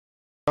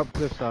Drop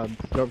cliffside.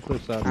 Drop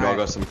cliffside. We all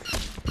got some.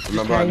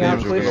 Remember our Hang out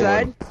names. We're gonna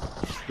cliffside. win.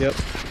 Yep.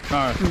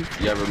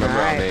 Alright. Yeah, remember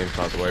our names,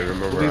 by the way.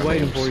 Remember We'll our be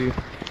waiting names. for you.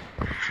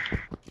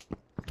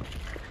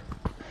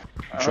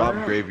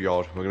 Drop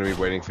graveyard. We're gonna be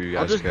waiting for you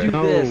I'll guys. just Okay. do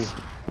No. this.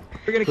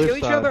 We're gonna kill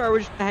each Cliffside. other, or we're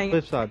just gonna hang.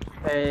 Cliffside.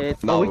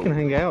 No, Oh, we can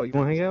hang out. You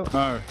wanna hang out?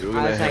 No. We're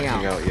gonna Let's hang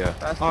hang out. Yeah.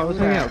 Alright, let's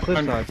hang out.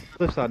 Cliffside.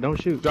 Cliffside. Don't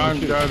shoot.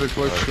 Don't shoot. go to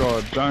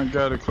cliffside. Don't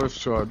go to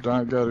cliffside.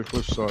 Don't go to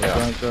cliffside. Yeah.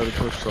 Don't go to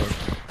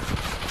cliffside.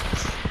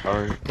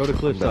 Alright. Go to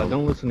cliffside.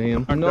 Don't listen to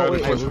him. Don't No, go to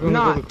wait. We're cliffside. gonna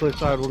go to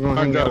cliffside. We're gonna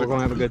hang out. We're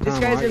gonna have a good time. This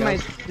guy's in my.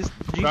 guys? This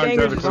Don't go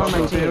G-Bangers to is on my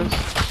cliffside. team. Don't go to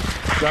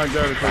Guys,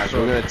 we're cliffside.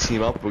 gonna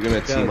team up. We're gonna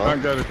team up.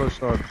 Don't go to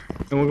cliffside.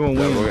 And we're gonna Yeah,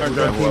 win. we're We're gonna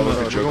gonna team whoever up.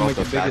 can We're choke gonna off make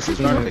the the biggest fastest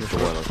team one ever. pick the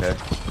one. Okay.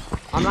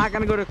 I'm not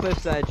gonna go to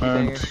cliffside,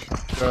 And G-Bangers.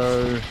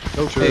 go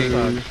Go to...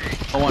 cliffside.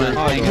 I want to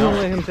Oh, hang you don't out.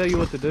 let him tell you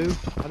what to do?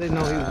 I didn't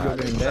know he was your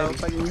damn daddy.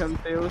 Fucking come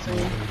stay with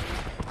me.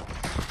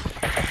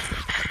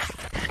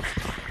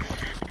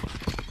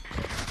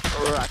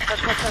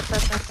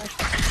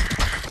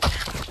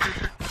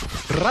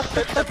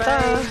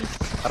 Ratatata.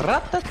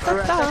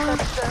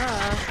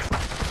 Ratatata.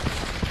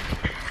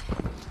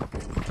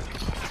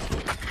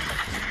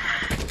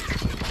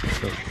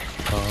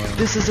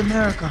 This is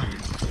America.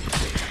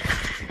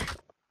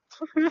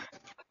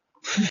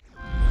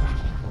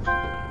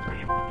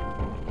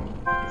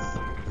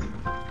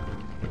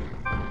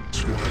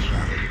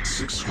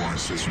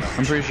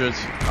 I'm pretty sure it's.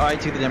 Oh, I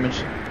took the damage.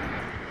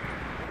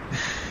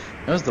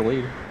 That was the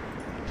lead.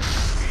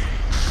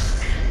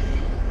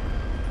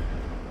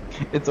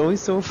 It's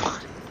always so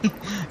funny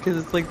because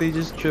it's like they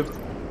just tripped.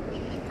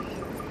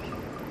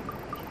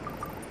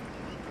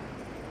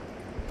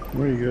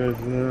 Where are you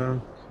guys?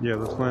 Yeah,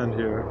 let's land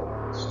here.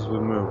 This is the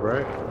move,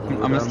 right? I'm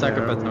gonna stack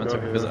up at the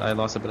moment because I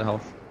lost a bit of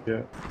health.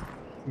 Yeah.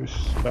 We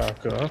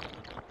stack up.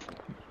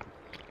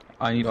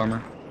 I need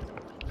armor.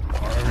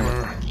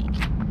 Armor.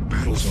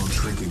 Battle zone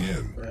shrinking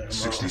in.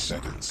 60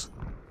 seconds.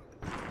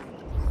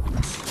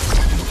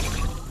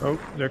 Oh,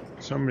 there's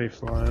somebody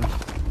flying.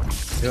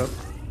 Yep.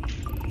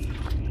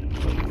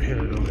 Over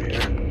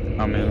here.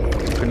 Oh man,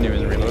 couldn't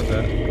even reload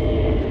that.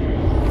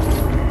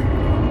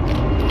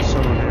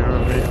 Someone here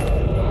on me.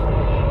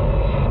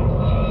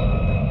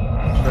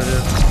 Right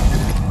here.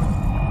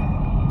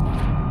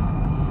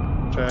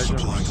 Tag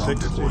Supply him. drop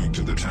 60. deploying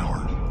to the tower.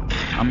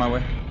 On my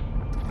way.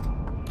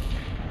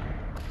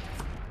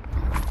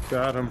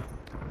 Got him.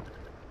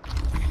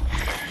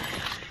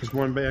 There's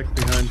one back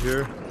behind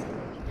here.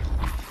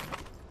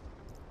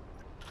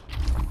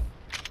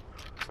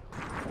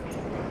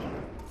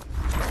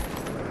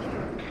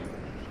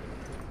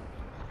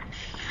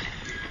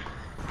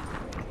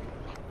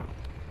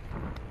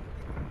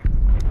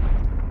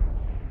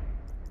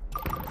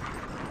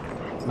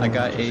 I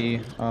got a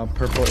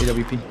purple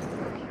AWP.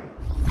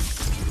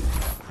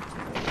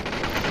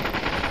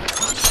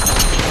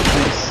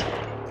 Nice.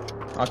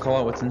 I'll call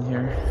out what's in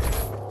here.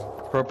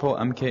 Purple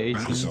Battle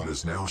MK18. zone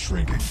is now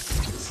shrinking.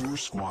 4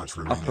 squads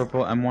A remaining.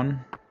 purple M1.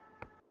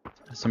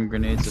 Some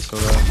grenades, a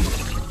soda.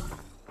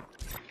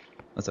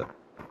 That's it.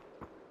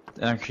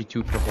 And actually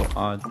 2 purple,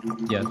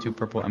 yeah, 2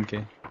 purple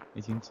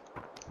MK18s.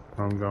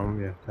 I'm going,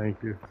 yeah,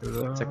 thank you for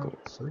that.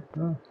 Tickles.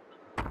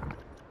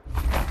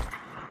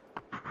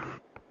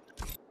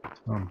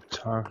 I'm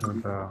talking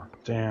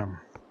about. Damn.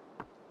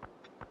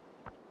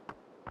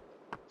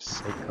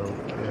 Psycho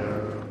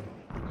kill.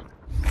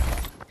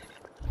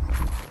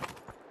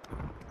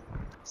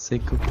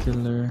 Psycho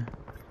killer.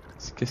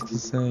 Qu'est-ce que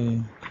c'est?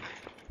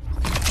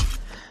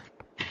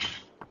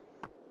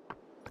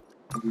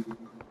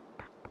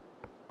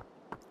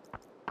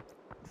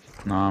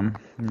 Nah, I'm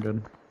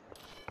good.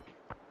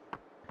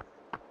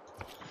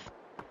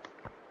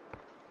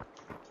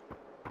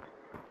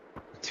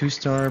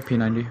 Two-star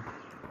P90.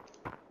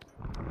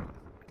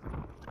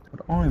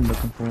 What I'm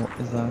looking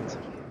for is that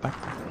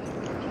backpack.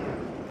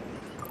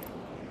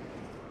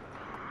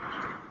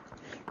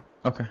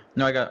 Okay.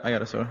 No, I got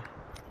a soda.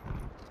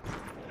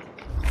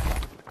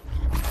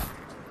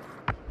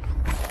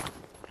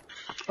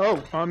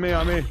 Oh, on me,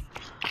 on me.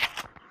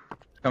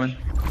 Coming.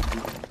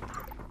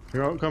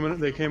 They're all coming.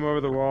 They came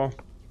over the wall.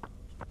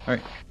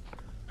 Alright.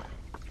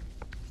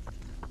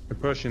 They're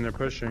pushing. They're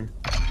pushing.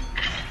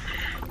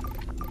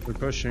 They're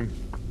pushing.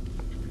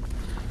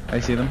 I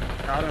see them.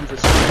 Got him for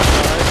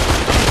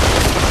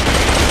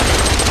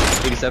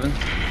 87.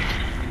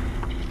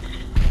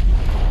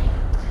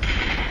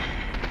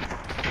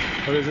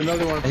 Oh, there's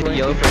another one. I hit flanking.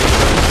 yellow for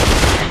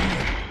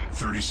 87.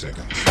 30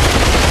 seconds.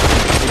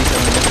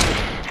 87.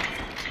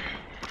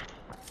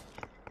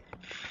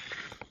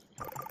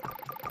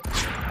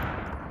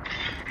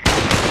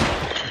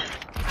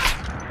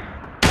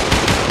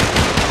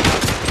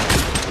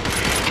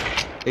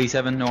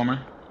 87, no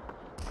armor.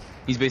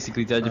 He's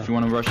basically dead if you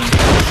want to rush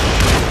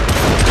him.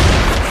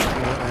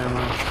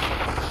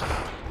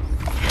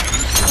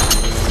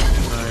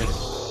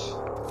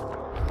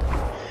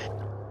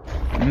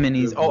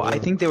 Minis. Oh, I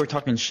think they were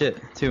talking shit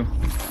too.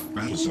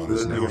 Battle zone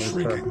is now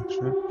shrinking.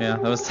 Yeah,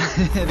 that was.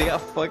 They got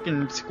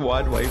fucking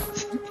squad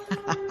wiped.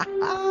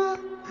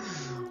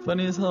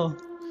 Funny as hell.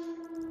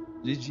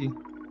 GG.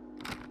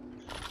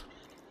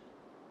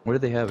 What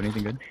did they have?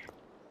 Anything good?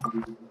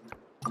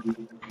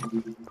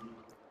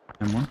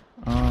 And one?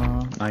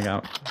 I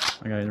got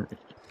it.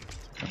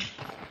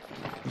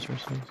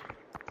 Resources.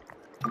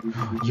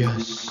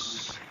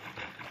 Yes!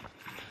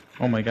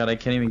 Oh my god, I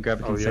can't even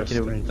grab a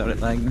consecutive without it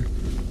lagging.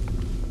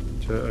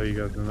 Oh, you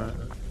got that?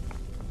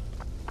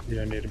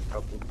 Yeah, I need a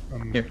couple.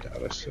 Here.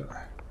 Data set.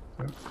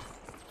 Yep.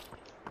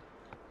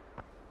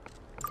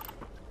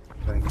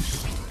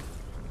 Thanks.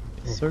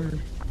 Yes, sir.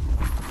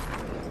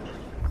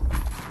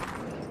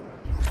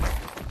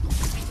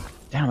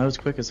 Damn, that was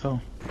quick as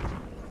hell.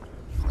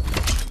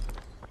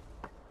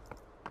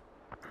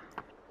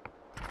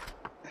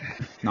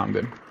 No, I'm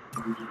good.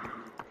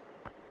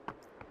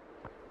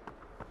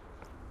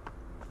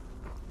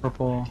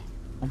 Purple.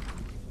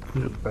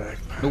 Need a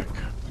backpack. Nope.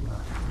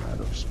 I'm out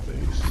of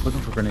space.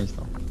 Looking for grenades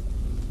though.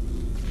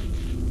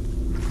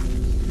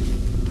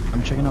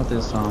 I'm checking out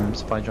this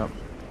supply drop.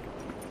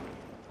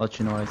 I'll let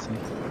you know what I see.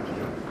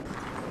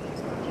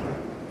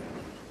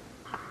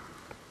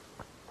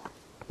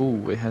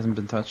 Ooh, it hasn't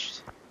been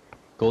touched.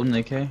 Golden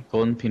AK,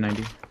 golden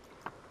P90.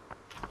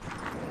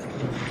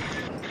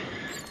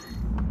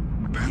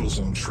 Battle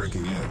zone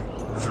shrinking in.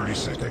 30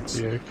 seconds.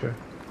 Yeah, okay.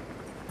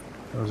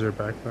 That was your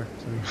backpack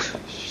too.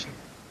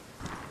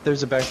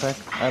 There's a backpack.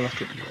 I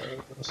left it.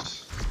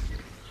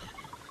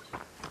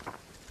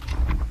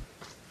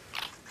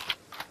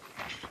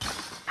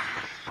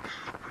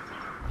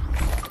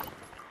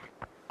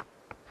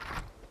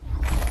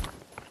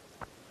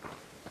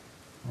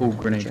 Ooh,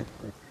 grenade.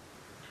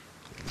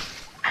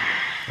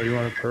 Oh, you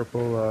want a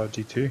purple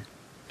GT?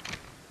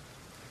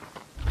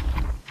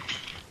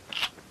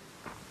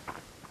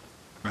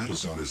 Battle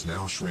zone is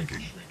now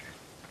shrinking.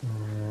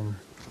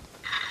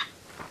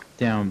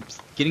 Damn,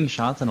 getting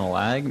shots in a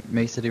lag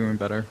makes it even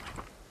better.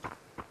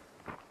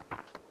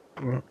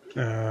 Well,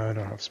 I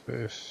don't have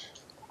space.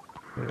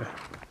 Yeah.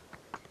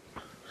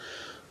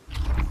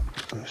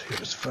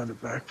 Let's find a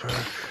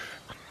backpack.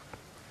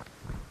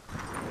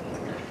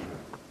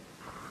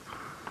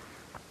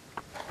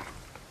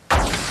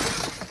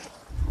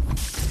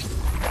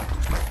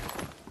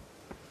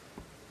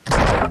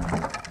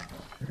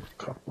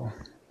 Couple.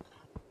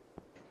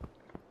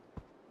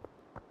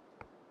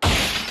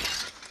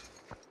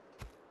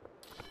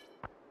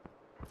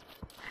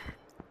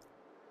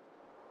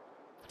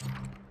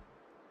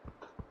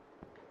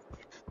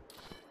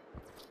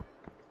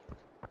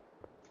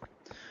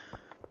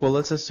 Well,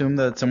 let's assume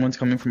that someone's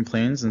coming from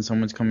plains and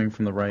someone's coming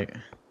from the right.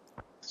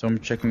 So I'm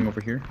checking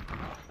over here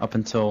up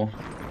until...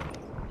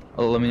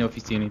 Oh, let me know if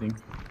you see anything.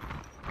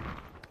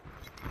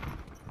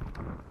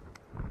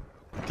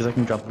 Because I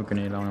can drop a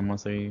grenade on them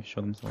once they show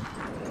themselves.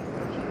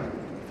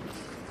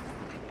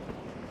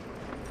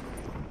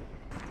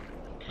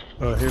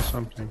 Oh, here's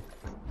something.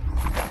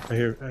 I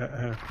hear.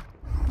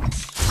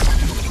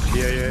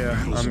 Yeah.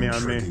 Battle On zone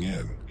shrinking me.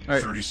 in.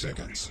 Alright. 30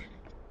 seconds.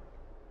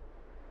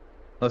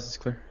 Left is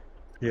clear.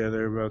 Yeah,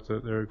 they're about to.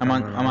 They're. I'm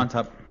coming on around.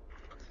 top.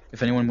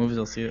 If anyone moves,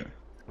 they'll see it.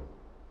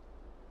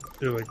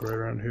 They're like right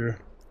around here.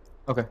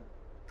 Okay.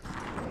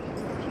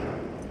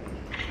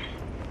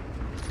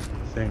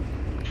 Thing.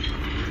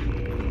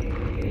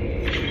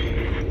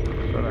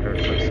 Thought I heard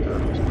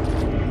footsteps.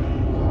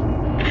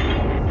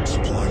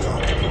 Supply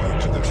drop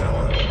deployed to the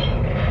tower.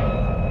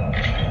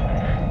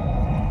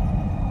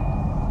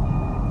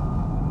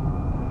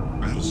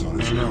 Battle zone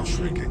is now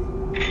shrinking.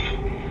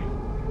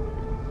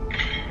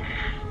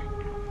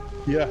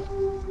 Yeah.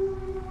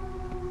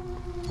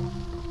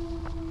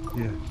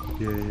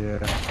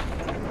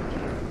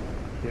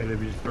 Yeah, they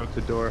just broke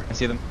the door. I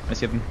see them. I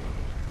see them.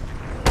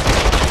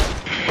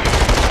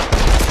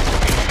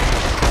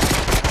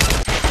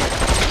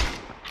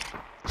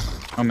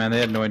 Oh man, they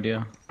had no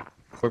idea.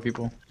 Poor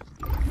people.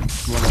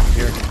 One up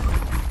here.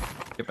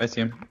 Yep, I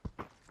see him.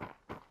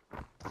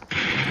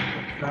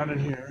 Not in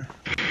here.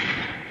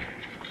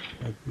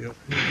 Might be up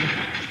here.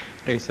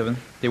 87.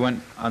 They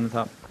went on the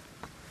top.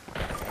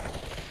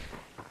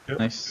 Yep.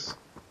 Nice.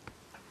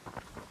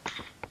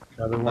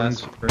 The other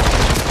Last one's person.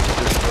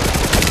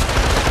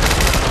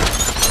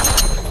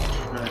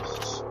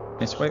 nice.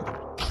 Nice swipe.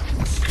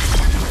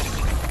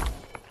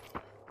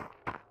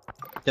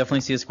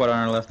 Definitely see a squad on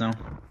our left now.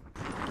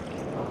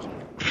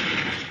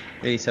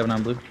 87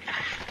 on blue.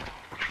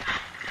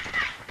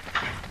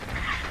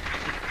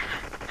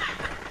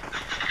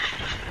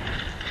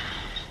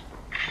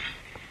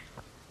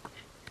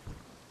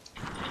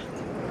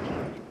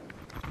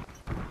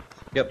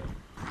 Yep.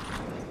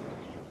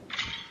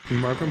 Can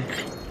you mark them?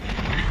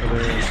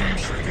 Battle zone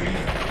shrinking in.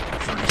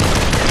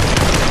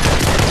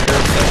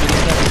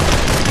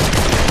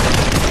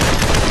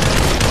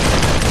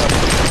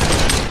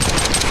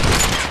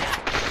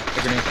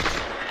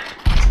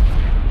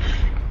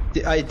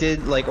 30 I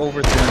did like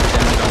over 300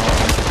 damage on all of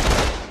them.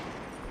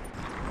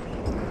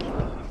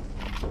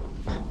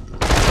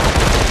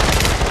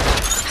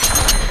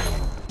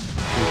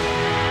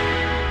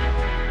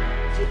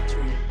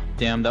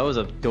 Damn, that was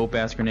a dope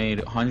ass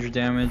grenade. 100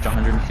 damage,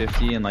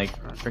 150, and like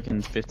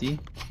freaking 50.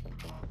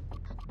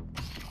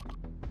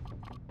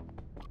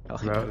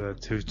 That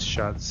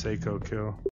 2-shot Seiko kill.